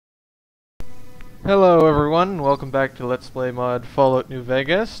Hello everyone, welcome back to Let's Play Mod Fallout New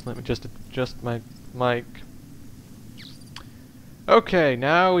Vegas. Let me just adjust my mic. Okay,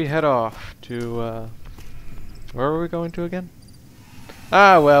 now we head off to, where are we going to again?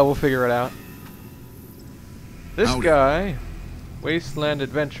 Ah, well, we'll figure it out. This Howdy. guy, Wasteland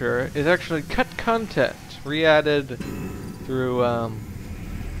Adventurer, is actually cut content, re-added through,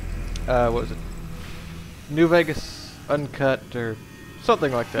 what was it? New Vegas Uncut, or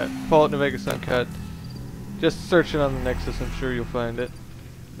something like that. Fallout New Vegas Uncut. Just search it on the Nexus, I'm sure you'll find it.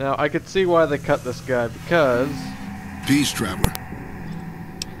 Now, I could see why they cut this guy, because... Peace, traveler.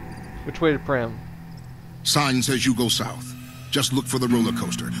 Which way to Prim? Sign says you go south. Just look for the roller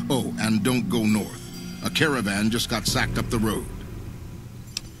coaster. Oh, and don't go north. A caravan just got sacked up the road.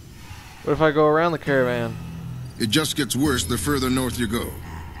 What if I go around the caravan? It just gets worse the further north you go.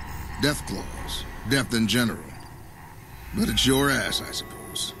 Death claws. Death in general. But it's your ass, I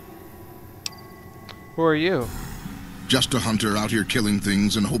suppose. Who are you? Just a hunter out here killing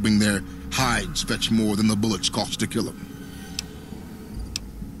things and hoping their hides fetch more than the bullets cost to kill them.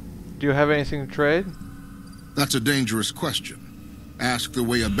 Do you have anything to trade? That's a dangerous question. Ask the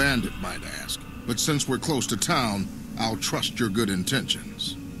way a bandit might ask. But since we're close to town, I'll trust your good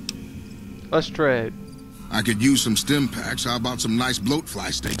intentions. Let's trade. I could use some stim packs. How about some nice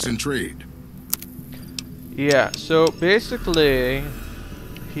bloatfly steaks in trade? Yeah, so basically,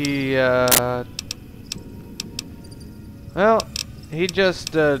 he, well, he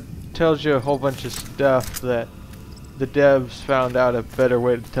just, tells you a whole bunch of stuff that the devs found out a better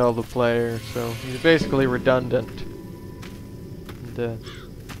way to tell the player, so he's basically redundant. And,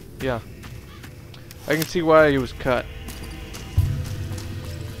 yeah. I can see why he was cut.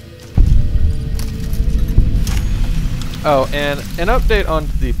 Oh, and an update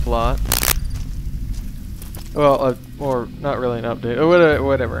onto the plot. Well, or not really an update. Or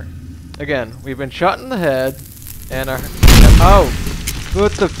whatever. Again, we've been shot in the head, and our... Oh!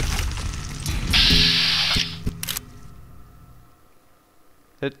 What the...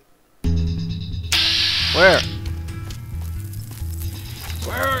 It... Where?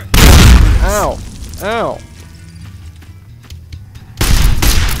 Where? Ow! Ow!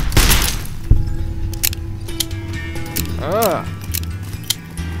 Ah!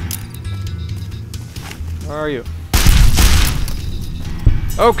 Where are you?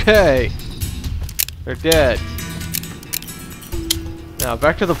 Okay! They're dead. Now,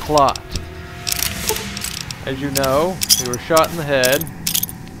 back to the plot. As you know, we were shot in the head,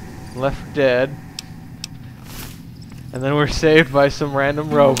 left for dead, and then we're saved by some random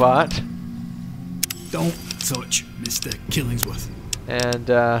robot. Don't touch Mr. Killingsworth. And,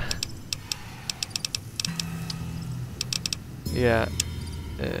 yeah.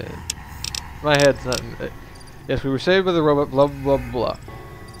 My head's not... yes, we were saved by the robot, blah, blah, blah, blah.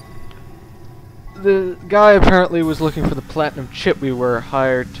 The guy apparently was looking for the platinum chip we were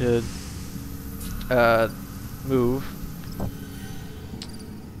hired to, move.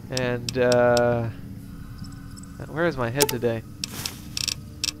 And, where is my head today?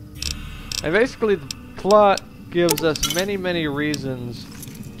 And basically, the plot gives us many, many reasons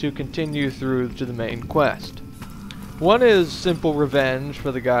to continue through to the main quest. One is simple revenge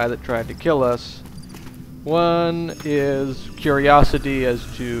for the guy that tried to kill us. One is curiosity as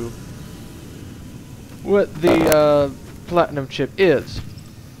to what the platinum chip is.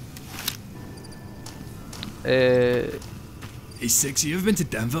 Hey, Six, you ever been to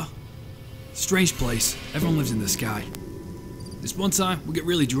Denver? Strange place. Everyone lives in the sky. This one time, we get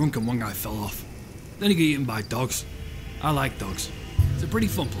really drunk and one guy fell off. Then he got eaten by dogs. I like dogs. It's a pretty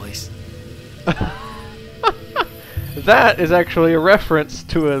fun place. That is actually a reference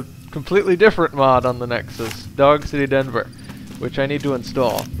to a completely different mod on the Nexus, Dog City Denver, which I need to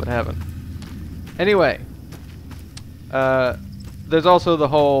install, but haven't. Anyway, there's also the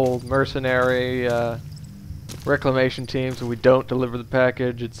whole mercenary reclamation team, so we don't deliver the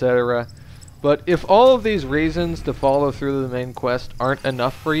package, etc. But if all of these reasons to follow through the main quest aren't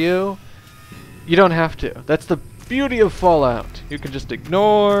enough for you, you don't have to. That's the beauty of Fallout. You can just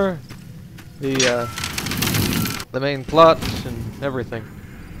ignore the main plot and everything,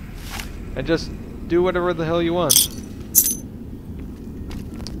 and just do whatever the hell you want.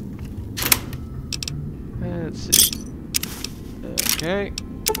 Let's see. Okay.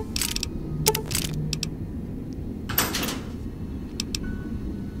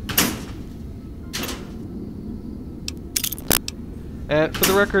 And for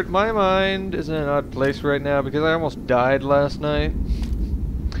the record, my mind is in an odd place right now because I almost died last night.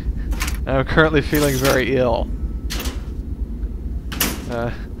 I'm currently feeling very ill.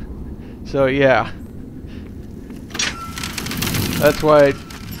 So yeah. That's why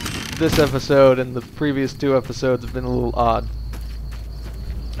this episode and the previous 2 episodes have been a little odd.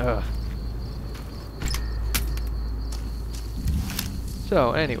 Ugh.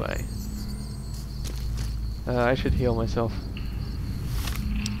 So, anyway. I should heal myself.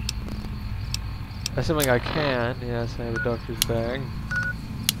 Assuming I can. Yes, I have a doctor's bag.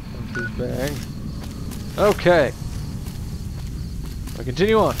 Doctor's bag. Okay. I'll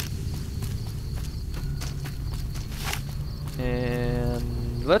continue on.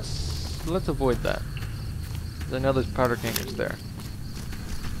 And let's avoid that. I know there's powder gangers there.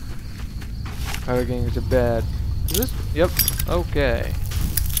 Powder gangers are bad. Is this? Yep. Okay.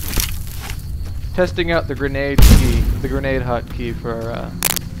 Testing out the grenade key, the grenade hotkey for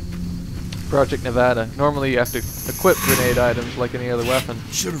Project Nevada. Normally you have to equip grenade items like any other weapon.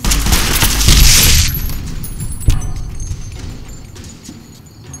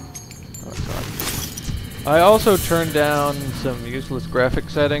 I also turned down some useless graphic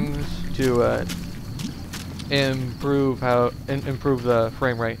settings to improve the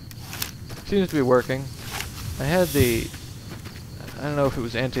frame rate. Seems to be working. I had the, I don't know if it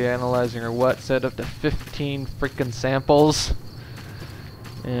was anti-analyzing or what, set up to 15 freaking samples.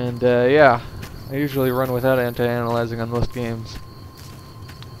 And yeah, I usually run without anti-analyzing on most games.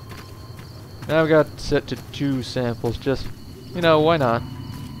 Now I've got it set to 2 samples, just, you know, why not?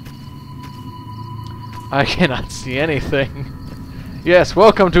 I cannot see anything. Yes,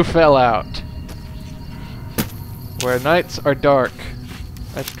 welcome to Fallout, where nights are dark.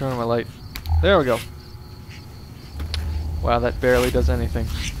 I have to turn on my light. There we go. Wow, that barely does anything.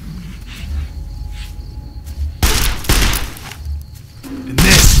 And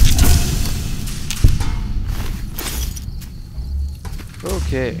this.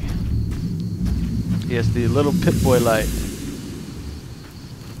 Okay. Yes, the little Pip-Boy light.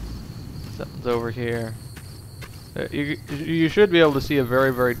 Something's over here. You should be able to see a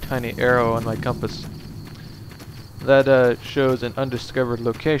very, very tiny arrow on my compass. That shows an undiscovered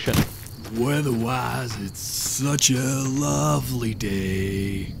location. Weather-wise, it's such a lovely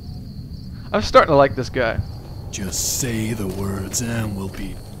day. I'm starting to like this guy. Just say the words and we'll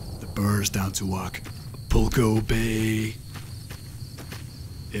beat the birds down to Acapulco Bay.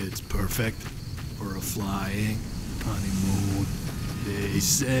 It's perfect for a flying honeymoon, they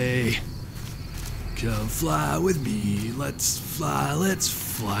say. Come fly with me, let's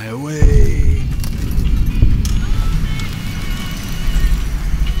fly away.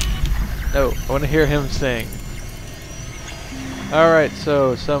 No, I want to hear him sing. Alright,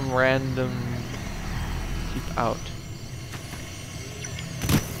 so some random... Keep out.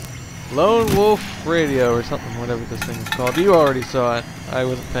 Lone Wolf Radio or something, whatever this thing is called. You already saw it. I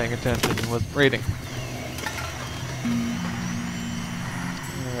wasn't paying attention and wasn't reading.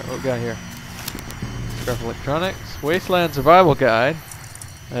 Alright, what we got here? Scrap Electronics. Wasteland Survival Guide.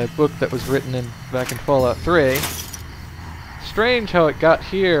 A book that was written back in Fallout 3. Strange how it got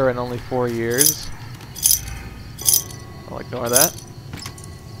here in only 4 years. I'll ignore that.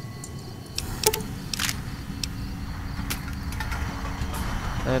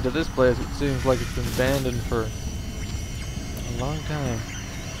 And to this place, it seems like it's been abandoned for a long time.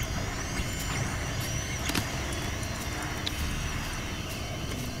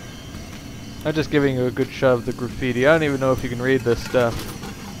 I'm just giving you a good shove the graffiti. I don't even know if you can read this stuff.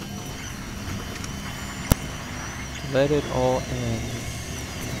 Let it all in.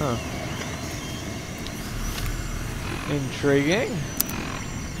 Huh. Intriguing.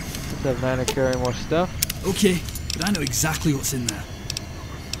 Let's have Nana carry more stuff. Okay, but I know exactly what's in there.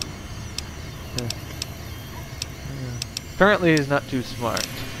 Apparently he's not too smart.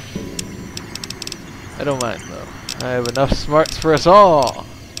 I don't mind though. I have enough smarts for us all.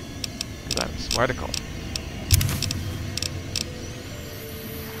 Because I'm smarticle.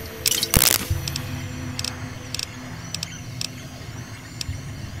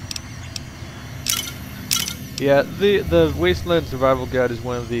 Yeah, the Wasteland Survival Guide is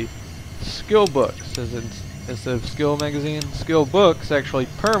one of the skill books, as in, instead of skill magazine. Skill books actually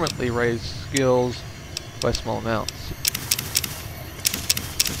permanently raise skills by small amounts.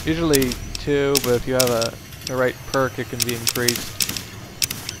 Usually 2, but if you have the right perk, it can be increased.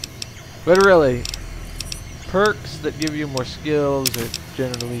 But really, perks that give you more skills are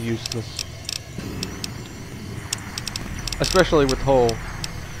generally useless. Especially with whole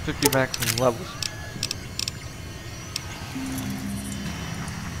 50 maximum levels.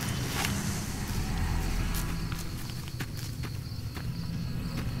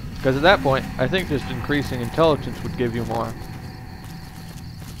 Because at that point, I think just increasing intelligence would give you more.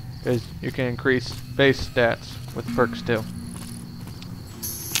 Because you can increase base stats with perks too.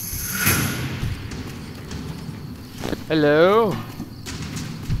 Hello?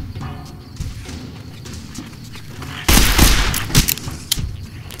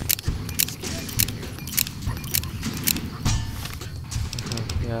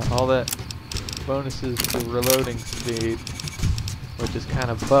 all that bonuses to reloading speed, which is kind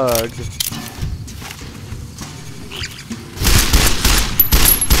of bugged.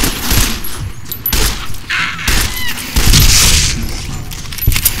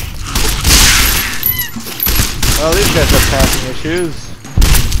 Well, these guys have passing issues.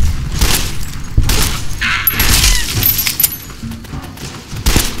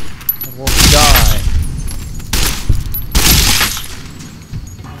 And won't die.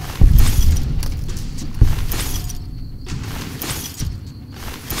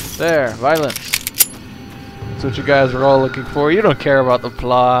 There, violence. That's what you guys are all looking for. You don't care about the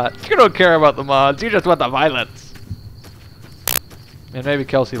plot. You don't care about the mods. You just want the violence. And maybe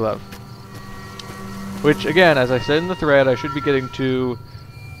Kelsey love. Which, again, as I said in the thread, I should be getting to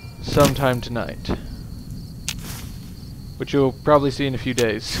sometime tonight. Which you'll probably see in a few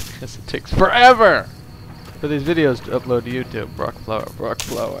days, because it takes forever for these videos to upload to YouTube. Rock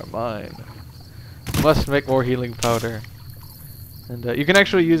flower, mine. Must make more healing powder. And you can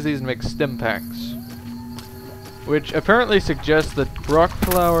actually use these to make stim packs. Which apparently suggests that rock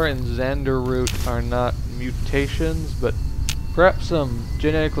flower and xander root are not mutations, but perhaps some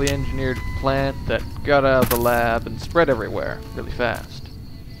genetically engineered plant that got out of the lab and spread everywhere really fast.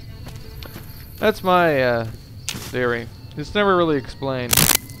 That's my theory. It's never really explained.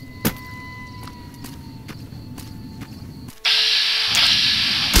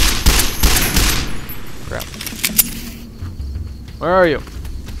 Crap. Where are you?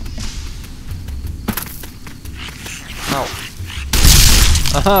 Ow.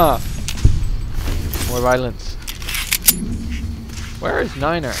 Aha! More violence. Where is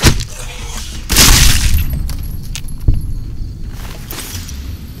Niner?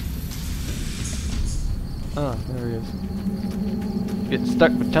 Oh, there he is. Getting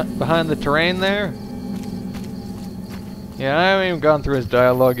stuck behind the terrain there? Yeah, I haven't even gone through his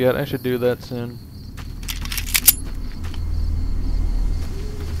dialogue yet. I should do that soon.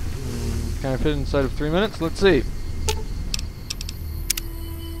 Can I fit inside of 3 minutes? Let's see.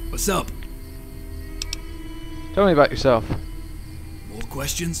 What's up? Tell me about yourself. More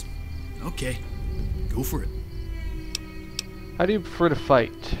questions? Okay, go for it. How do you prefer to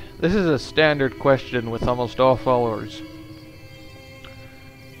fight? This is a standard question with almost all followers.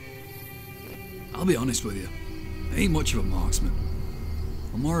 I'll be honest with you. I ain't much of a marksman.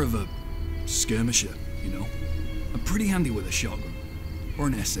 I'm more of a skirmisher, you know? I'm pretty handy with a shotgun, or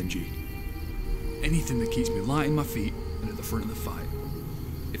an SMG. Anything that keeps me light in my feet and at the front of the fight.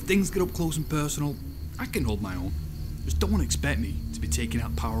 If things get up close and personal, I can hold my own. Just don't expect me to be taking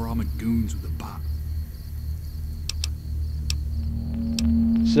out power armored goons with a bat.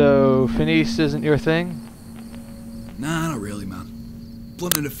 So, finesse isn't your thing? Nah, not really, man.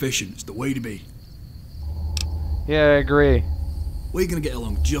 Blunt and efficient is the way to be. Yeah, I agree. We're gonna get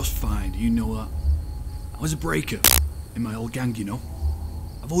along just fine, you know that. I was a breaker in my old gang, you know.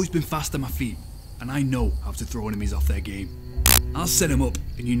 I've always been fast on my feet, and I know how to throw enemies off their game. I'll set them up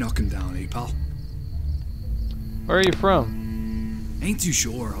and you knock them down, eh, pal? Where are you from? Ain't too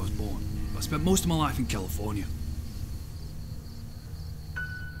sure where I was born, but I spent most of my life in California.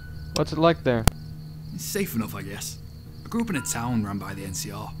 What's it like there? It's safe enough, I guess. I grew up in a town run by the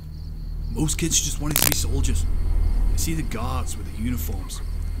NCR. Most kids just wanted to be soldiers. You see the guards with the uniforms,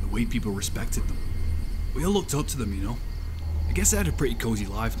 and the way people respected them. We all looked up to them, you know. I guess I had a pretty cozy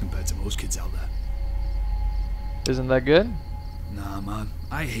life compared to most kids out there. Isn't that good? Nah, man,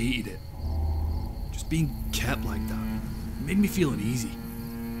 I hated it. Just being kept like that made me feel uneasy.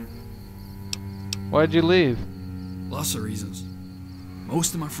 Why'd you leave? Lots of reasons.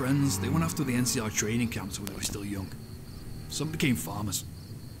 Most of my friends, they went after the NCR training camps when they were still young. Some became farmers.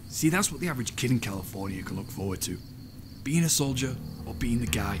 See, that's what the average kid in California can look forward to. Being a soldier, or being the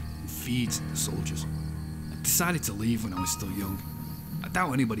guy who feeds the soldiers. I decided to leave when I was still young. I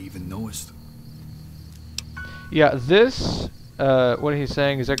doubt anybody even noticed. Yeah, this, what he's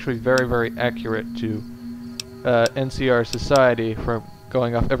saying is actually very, very accurate to NCR society for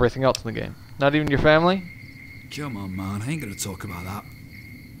going off everything else in the game. Not even your family? Come on, man, I ain't gonna talk about that.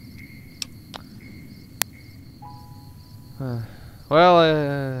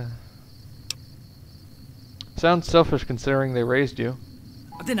 Well, sounds selfish considering they raised you.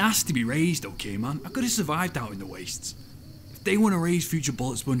 I didn't ask to be raised, okay, man. I could have survived out in the wastes. If they want to raise future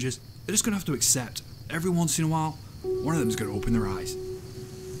bullet sponges, they're just gonna have to accept. Every once in a while, one of them's gonna open their eyes.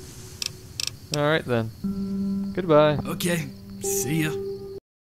 Alright then. Goodbye. Okay, see ya.